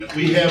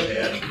We have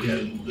had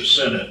in the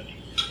Senate,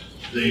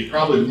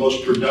 probably the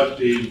most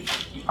productive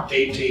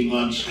 18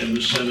 months in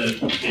the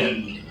Senate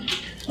in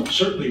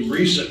certainly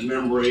recent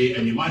memory,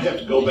 and you might have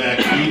to go back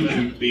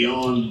even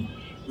beyond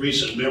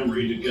recent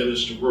memory to get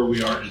us to where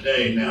we are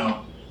today.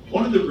 Now,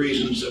 one of the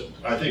reasons that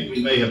I think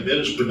we may have been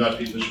as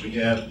productive as we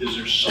have is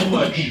there's so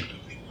much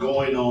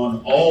going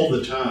on all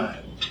the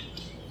time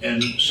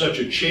and such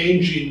a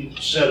changing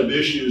set of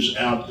issues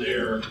out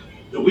there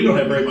that we don't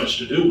have very much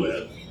to do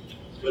with.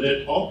 But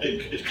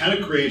it kind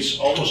of creates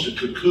almost a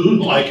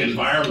cocoon-like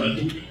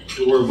environment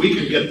to where we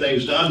can get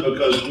things done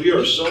because we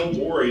are so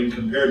boring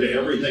compared to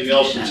everything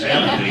else that's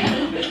happening,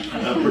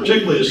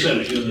 particularly the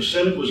Senate. You know, the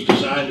Senate was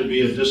designed to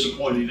be a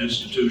disappointing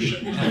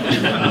institution,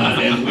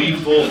 and we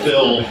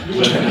fulfill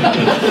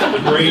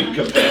with great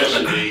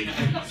capacity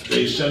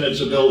the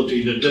Senate's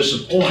ability to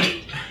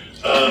disappoint.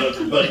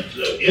 But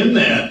in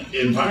that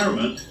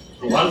environment,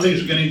 a lot of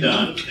things are getting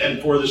done,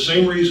 and for the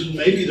same reason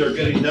maybe they're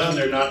getting done,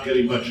 they're not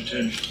getting much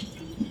attention.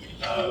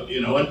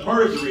 And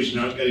part of the reason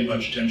they're not getting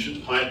much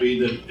attention might be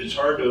that it's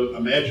hard to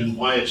imagine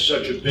why it's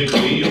such a big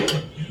deal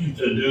to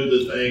do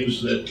the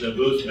things that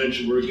Booth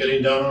mentioned we're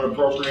getting done on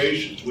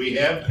appropriations. We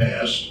have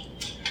passed,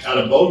 out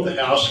of both the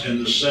House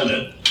and the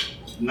Senate,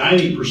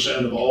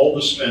 90% of all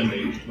the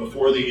spending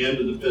before the end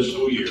of the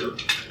fiscal year.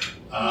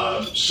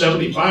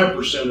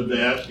 75% of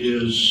that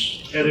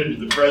is headed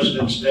to the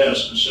President's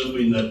desk,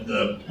 assuming that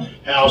the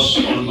House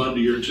on a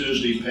Monday or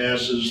Tuesday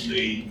passes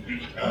the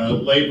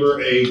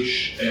Labor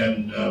H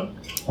and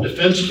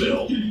Defense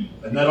Bill,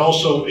 and that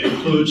also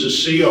includes a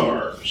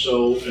CR.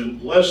 So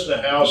unless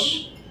the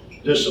House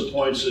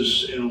disappoints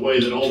us in a way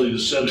that only the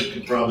Senate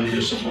could probably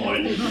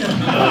disappoint,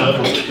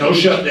 no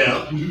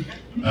shutdown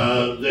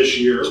this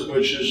year,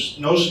 which is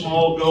no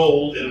small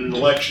goal in an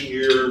election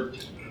year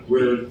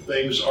where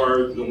things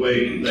are the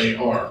way they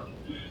are.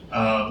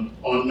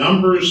 On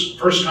numbers,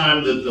 first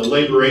time that the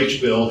Labor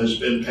H bill has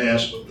been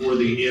passed before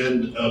the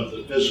end of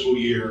the fiscal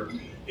year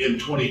in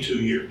 22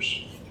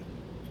 years.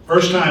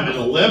 First time in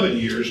 11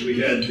 years we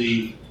had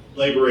the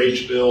Labor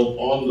H bill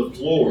on the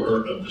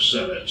floor of the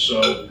Senate.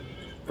 So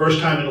first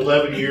time in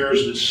 11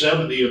 years that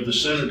 70 of the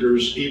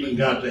senators even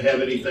got to have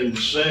anything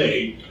to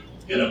say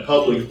in a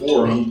public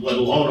forum, let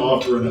alone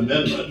offer an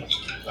amendment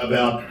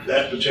about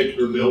that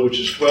particular bill, which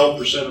is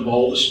 12% of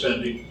all the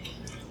spending.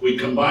 We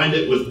combined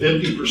it with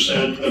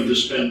 50% of the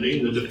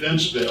spending, the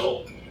defense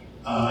bill,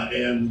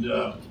 and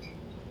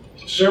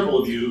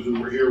several of you who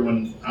were here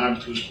when I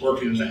was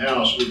working in the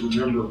House would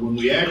remember when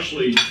we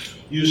actually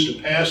used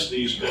to pass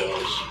these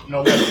bills,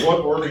 no matter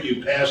what order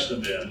you passed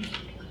them in,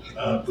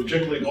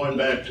 particularly going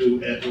back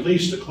to at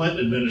least the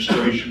Clinton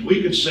administration,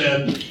 we could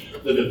send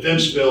the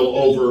defense bill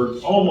over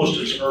almost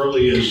as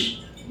early as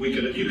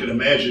you could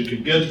imagine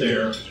could get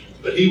there,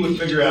 but he would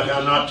figure out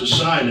how not to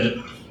sign it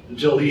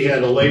until he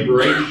had a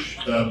Labor H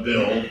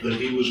bill that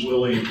he was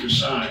willing to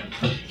sign.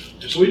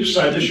 And so we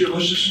decided this year,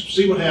 let's just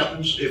see what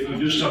happens if we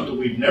do something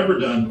we've never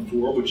done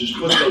before, which is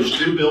put those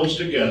two bills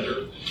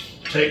together,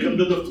 take them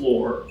to the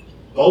floor.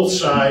 Both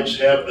sides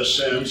have a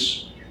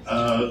sense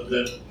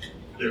that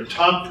their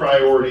top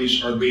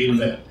priorities are being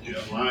met. You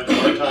know, our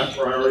top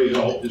priority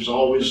is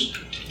always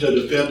to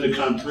defend the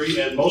country,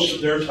 and most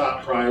of their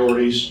top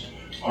priorities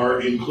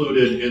are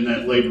included in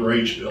that Labor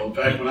H bill. In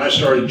fact, when I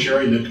started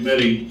chairing the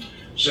committee,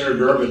 Senator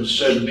Durbin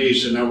said to me, he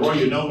said, "Now, Roy,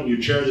 you know when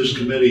you chair this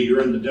committee,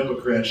 you're in the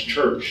Democrats'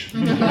 church."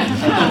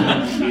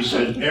 He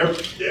said,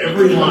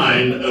 every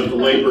line of the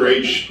Labor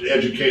H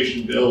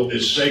education bill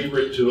is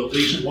sacred to at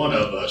least one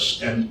of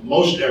us, and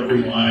most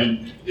every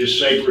line is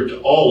sacred to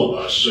all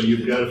of us, so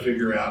you've got to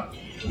figure out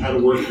how to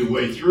work your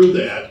way through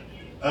that.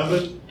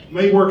 But it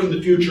may work in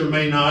the future,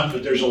 may not,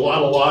 but there's a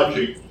lot of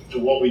logic to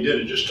what we did.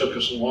 It just took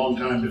us a long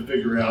time to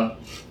figure out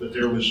that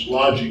there was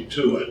logic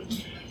to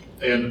it.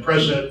 And the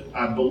President,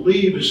 I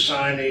believe, is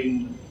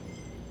signing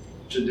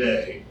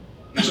today.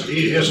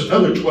 He has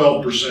another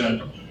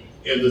 12%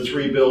 in the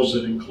three bills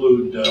that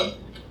include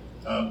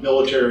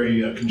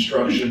military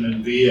construction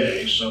and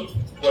VA. So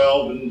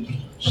 12 and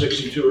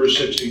 62 or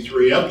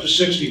 63, up to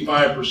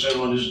 65%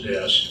 on his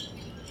desk.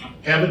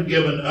 Haven't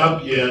given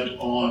up yet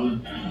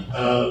on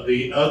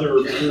the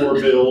other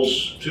four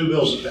bills, two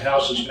bills that the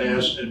House has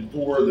passed and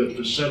four that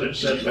the Senate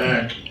sent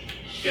back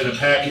in a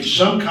package.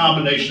 Some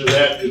combination of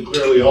that could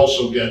clearly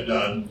also get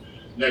done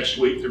next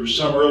week. There was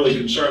some early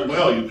concern,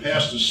 well, you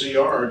passed the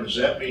CR, does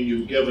that mean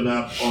you've given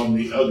up on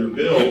the other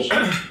bills?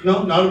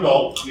 No, not at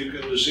all. The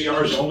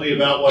CR is only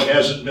about what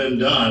hasn't been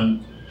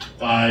done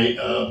by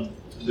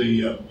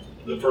the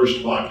 1st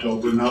of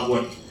October, not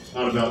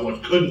about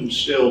what couldn't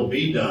still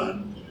be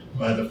done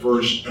by the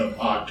 1st of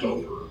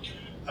October.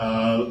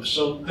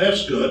 So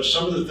that's good.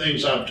 Some of the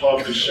things I've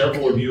talked to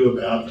several of you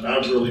about that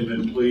I've really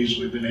been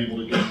pleased we've been able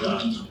to get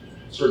done,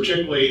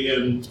 particularly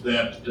in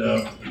that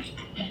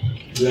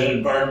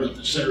environment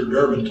that Senator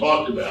Durbin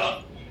talked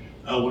about.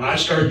 When I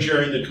started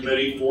chairing the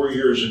committee 4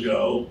 years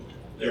ago,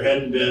 there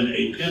hadn't been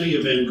a penny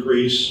of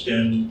increase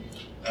in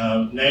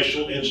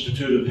National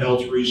Institute of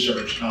Health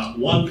Research, not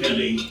one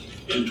penny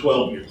in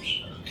 12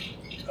 years.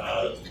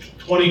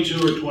 22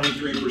 or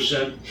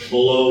 23%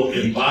 below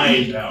in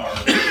buying power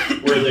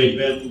where they'd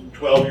been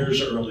 12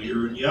 years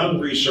earlier. And young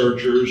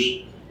researchers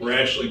were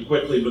actually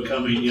quickly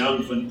becoming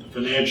young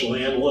financial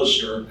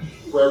analysts, or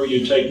wherever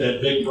you take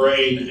that big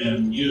brain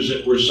and use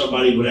it where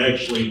somebody would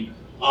actually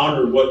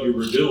honor what you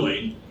were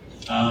doing.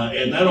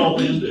 And that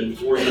all ended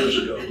 4 years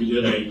ago. We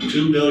did a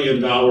 $2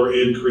 billion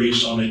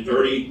increase on a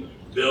 $30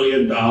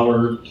 billion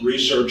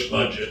research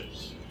budget.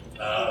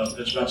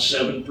 That's about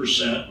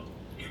 7%.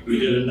 We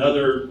did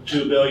another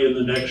 $2 billion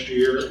the next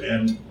year,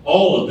 and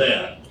all of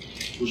that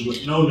was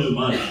with no new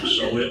money.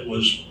 So it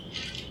was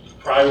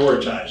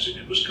prioritizing.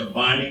 It was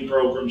combining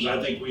programs.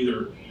 I think we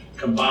either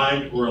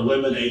combined or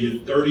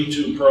eliminated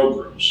 32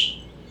 programs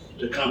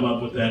to come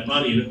up with that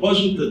money. And it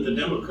wasn't that the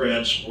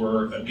Democrats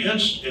were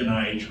against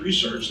NIH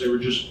research, they were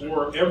just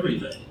for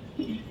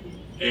everything.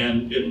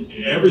 And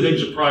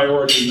everything's a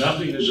priority,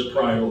 nothing is a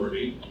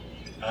priority.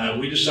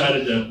 We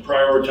decided to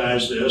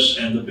prioritize this,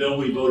 and the bill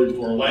we voted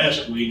for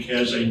last week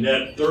has a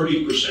net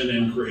 30%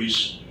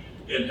 increase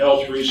in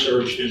health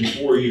research in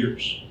 4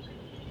 years.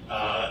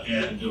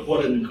 And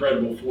what an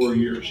incredible 4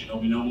 years. You know,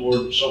 we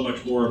know so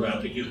much more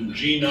about the human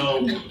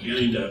genome. We're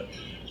beginning to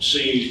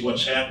see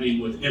what's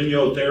happening with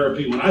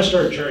immunotherapy. When I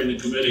started chairing the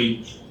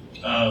committee,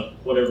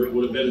 whatever it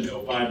would have been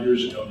ago, 5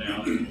 years ago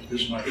now,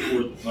 this is my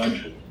 4th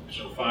budget,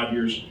 so 5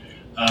 years.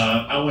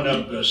 I went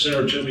up,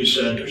 Senator Toomey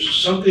said,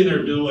 there's something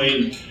they're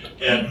doing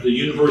at the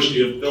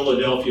University of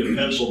Philadelphia,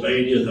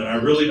 Pennsylvania that I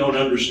really don't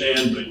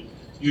understand, but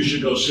you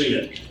should go see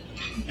it.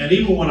 And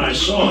even when I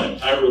saw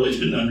it, I really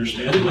didn't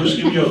understand it. It was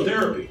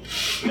immunotherapy.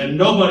 And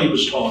nobody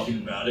was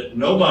talking about it.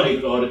 Nobody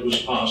thought it was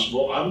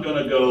possible. I'm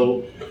going to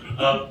go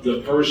up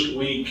the first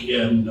week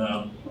in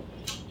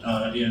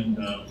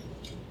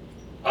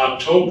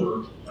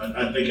October.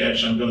 I think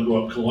actually I'm going to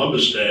go up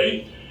Columbus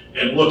Day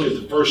and look at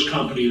the first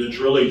company that's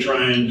really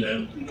trying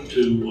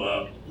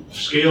to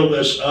scale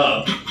this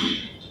up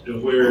to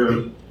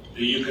where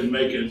you can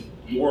make it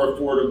more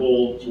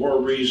affordable,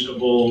 more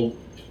reasonable.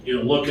 You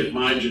know, look at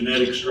my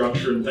genetic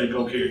structure and think,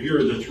 okay, here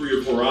are the 3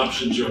 or 4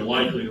 options that are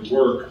likely to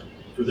work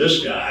for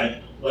this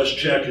guy. Let's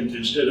check, and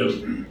instead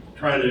of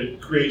trying to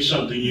create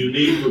something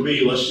unique for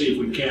me, let's see if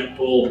we can't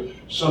pull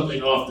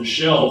something off the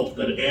shelf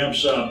that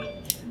amps up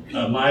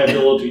my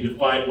ability to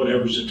fight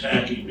whatever's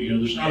attacking me. You know,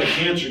 there's not a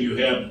cancer you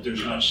have that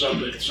there's not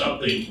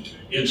something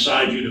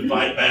inside you to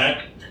fight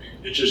back.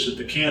 It's just that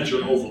the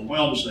cancer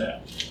overwhelms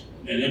that.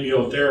 And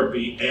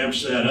immunotherapy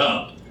amps that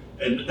up.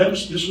 And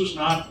this was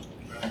not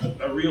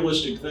a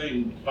realistic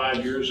thing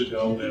 5 years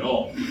ago at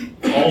all.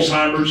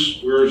 Alzheimer's,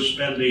 we're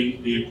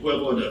spending the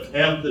equivalent of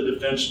half the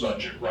defense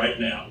budget right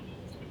now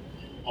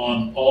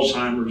on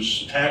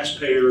Alzheimer's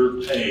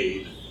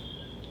taxpayer-paid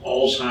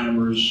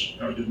Alzheimer's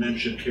or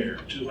dementia care,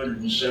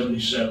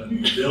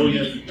 $277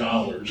 billion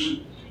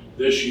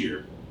this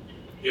year.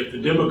 If the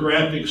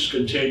demographics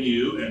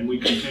continue and we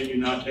continue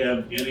not to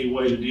have any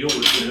way to deal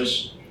with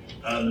this,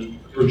 the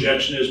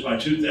projection is by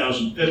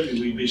 2050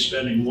 we'd be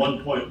spending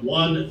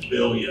 1.1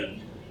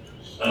 billion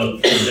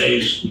of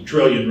today's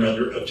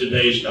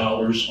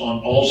dollars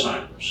on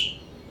Alzheimer's,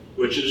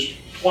 which is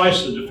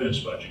twice the defense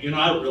budget. You know,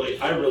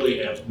 I really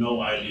have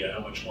no idea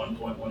how much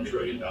 $1.1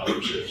 trillion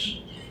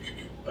is.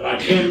 But I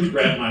can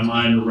wrap my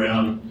mind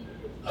around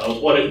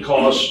what it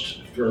costs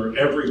for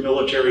every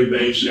military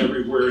base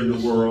everywhere in the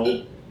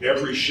world,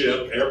 every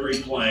ship,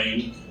 every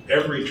plane,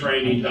 every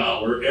training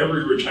dollar,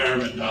 every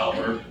retirement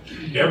dollar,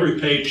 every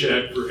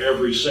paycheck for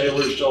every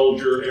sailor,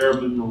 soldier,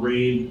 airman,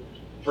 Marine,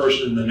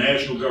 person in the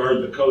National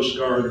Guard, the Coast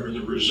Guard, or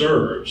the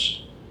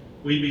reserves.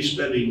 We'd be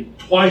spending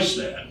twice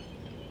that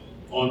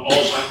on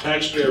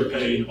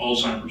taxpayer-paid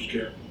Alzheimer's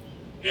care.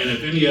 And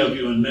if any of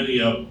you and many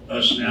of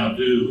us now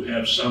do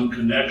have some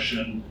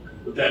connection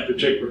with that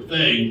particular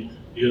thing,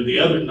 you know, the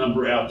other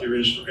number out there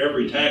is for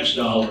every tax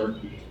dollar,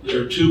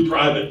 there are 2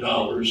 private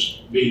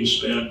dollars being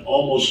spent,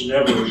 almost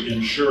never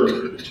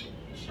insured,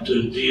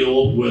 to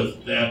deal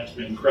with that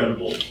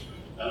incredible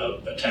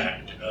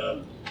attack.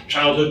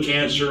 Childhood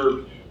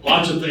cancer,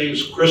 lots of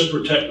things,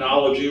 CRISPR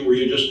technology, where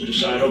you just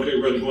decide, okay,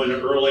 we're going to go in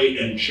early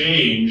and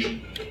change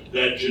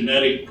that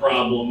genetic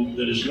problem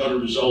that is going to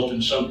result in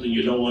something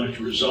you don't want it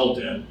to result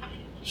in.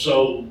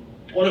 So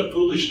what a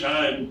foolish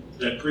time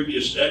that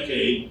previous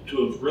decade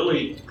to have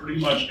really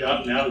pretty much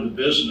gotten out of the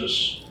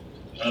business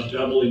of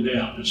doubling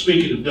down. And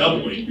speaking of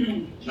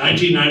doubling,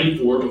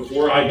 1994,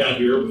 before I got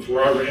here,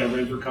 before I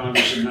ran for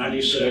Congress in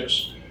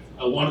 96,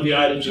 one of the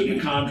items in the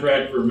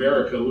contract for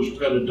America was we're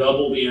going to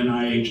double the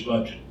NIH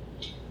budget.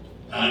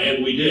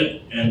 And we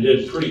did, and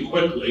did pretty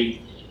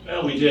quickly.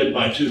 Well, we did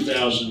by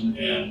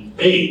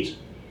 2008.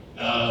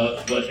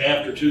 But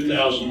after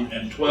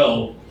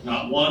 2012,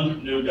 not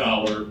one new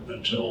dollar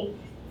until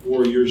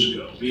 4 years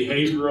ago.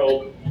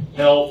 Behavioral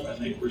health, I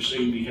think we're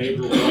seeing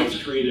behavioral health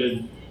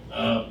treated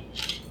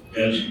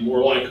as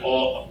more like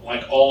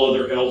all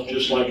other health,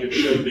 just like it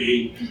should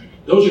be.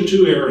 Those are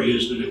 2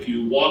 areas that if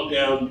you walk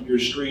down your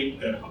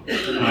street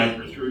tonight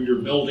or through your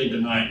building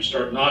tonight and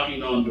start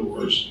knocking on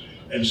doors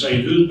and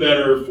saying who's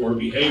better for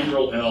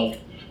behavioral health,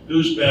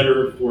 who's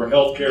better for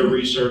healthcare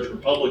research,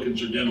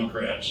 Republicans or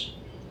Democrats,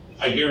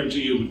 I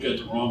guarantee you would get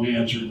the wrong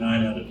answer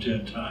 9 out of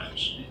 10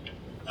 times.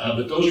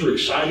 But those are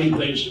exciting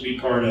things to be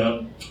part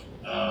of.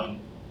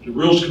 The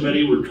Rules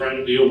Committee, we're trying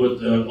to deal with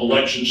the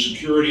election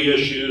security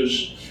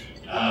issues.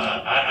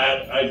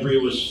 I agree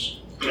with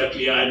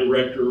FBI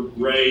Director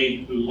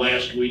Ray, who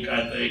last week,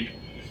 I think,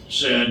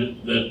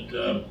 said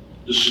that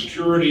the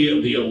security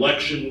of the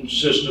election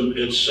system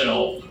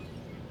itself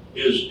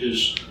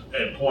is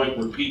at a point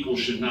where people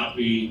should not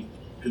be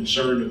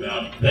concerned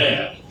about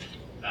that.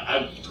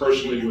 I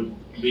personally would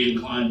be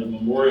inclined to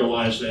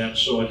memorialize that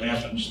so it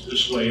happens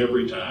this way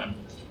every time.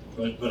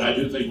 But I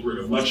do think we're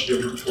in a much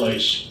different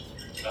place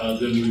than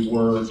we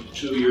were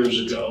 2 years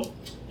ago.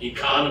 The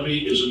economy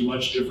is in a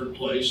much different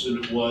place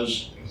than it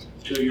was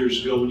 2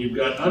 years ago when you've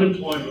got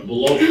unemployment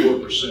below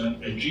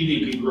 4% and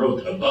GDP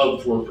growth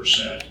above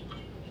 4%.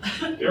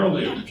 There are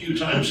only a few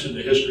times in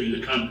the history of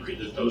the country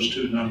that those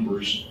two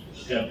numbers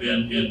have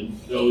been in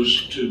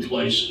those two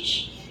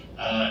places.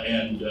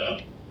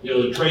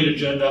 The trade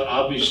agenda,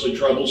 obviously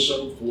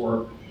troublesome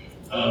for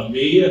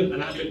me,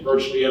 and I think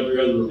virtually every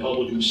other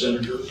Republican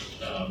senator.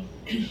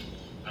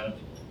 I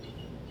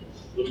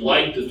would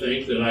like to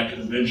think that I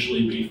can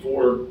eventually be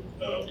for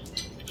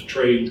the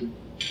trade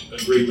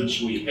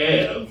agreements we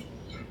have,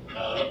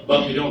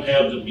 but we don't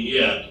have them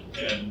yet.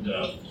 And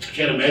I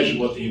can't imagine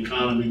what the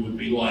economy would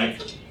be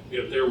like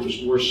if there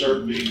was more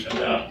certainty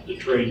about the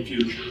trade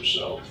future.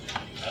 So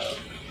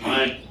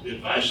my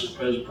advice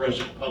to the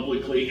President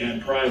publicly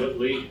and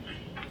privately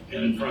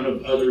and in front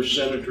of other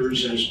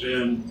senators has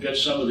been get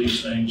some of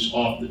these things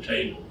off the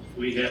table. If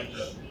we have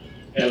to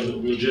have a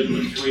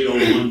legitimate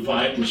 301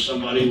 fight with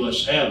somebody,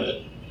 let's have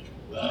it.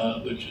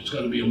 But it's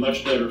going to be a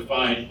much better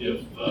fight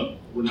if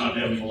we're not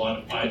having a lot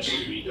of fights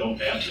that we don't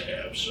have to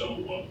have.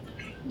 So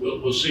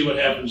we'll see what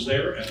happens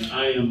there, and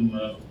I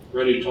am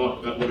ready to talk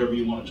about whatever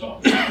you want to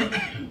talk about.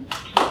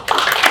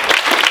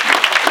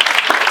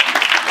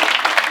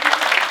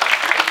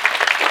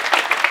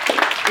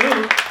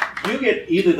 You get either the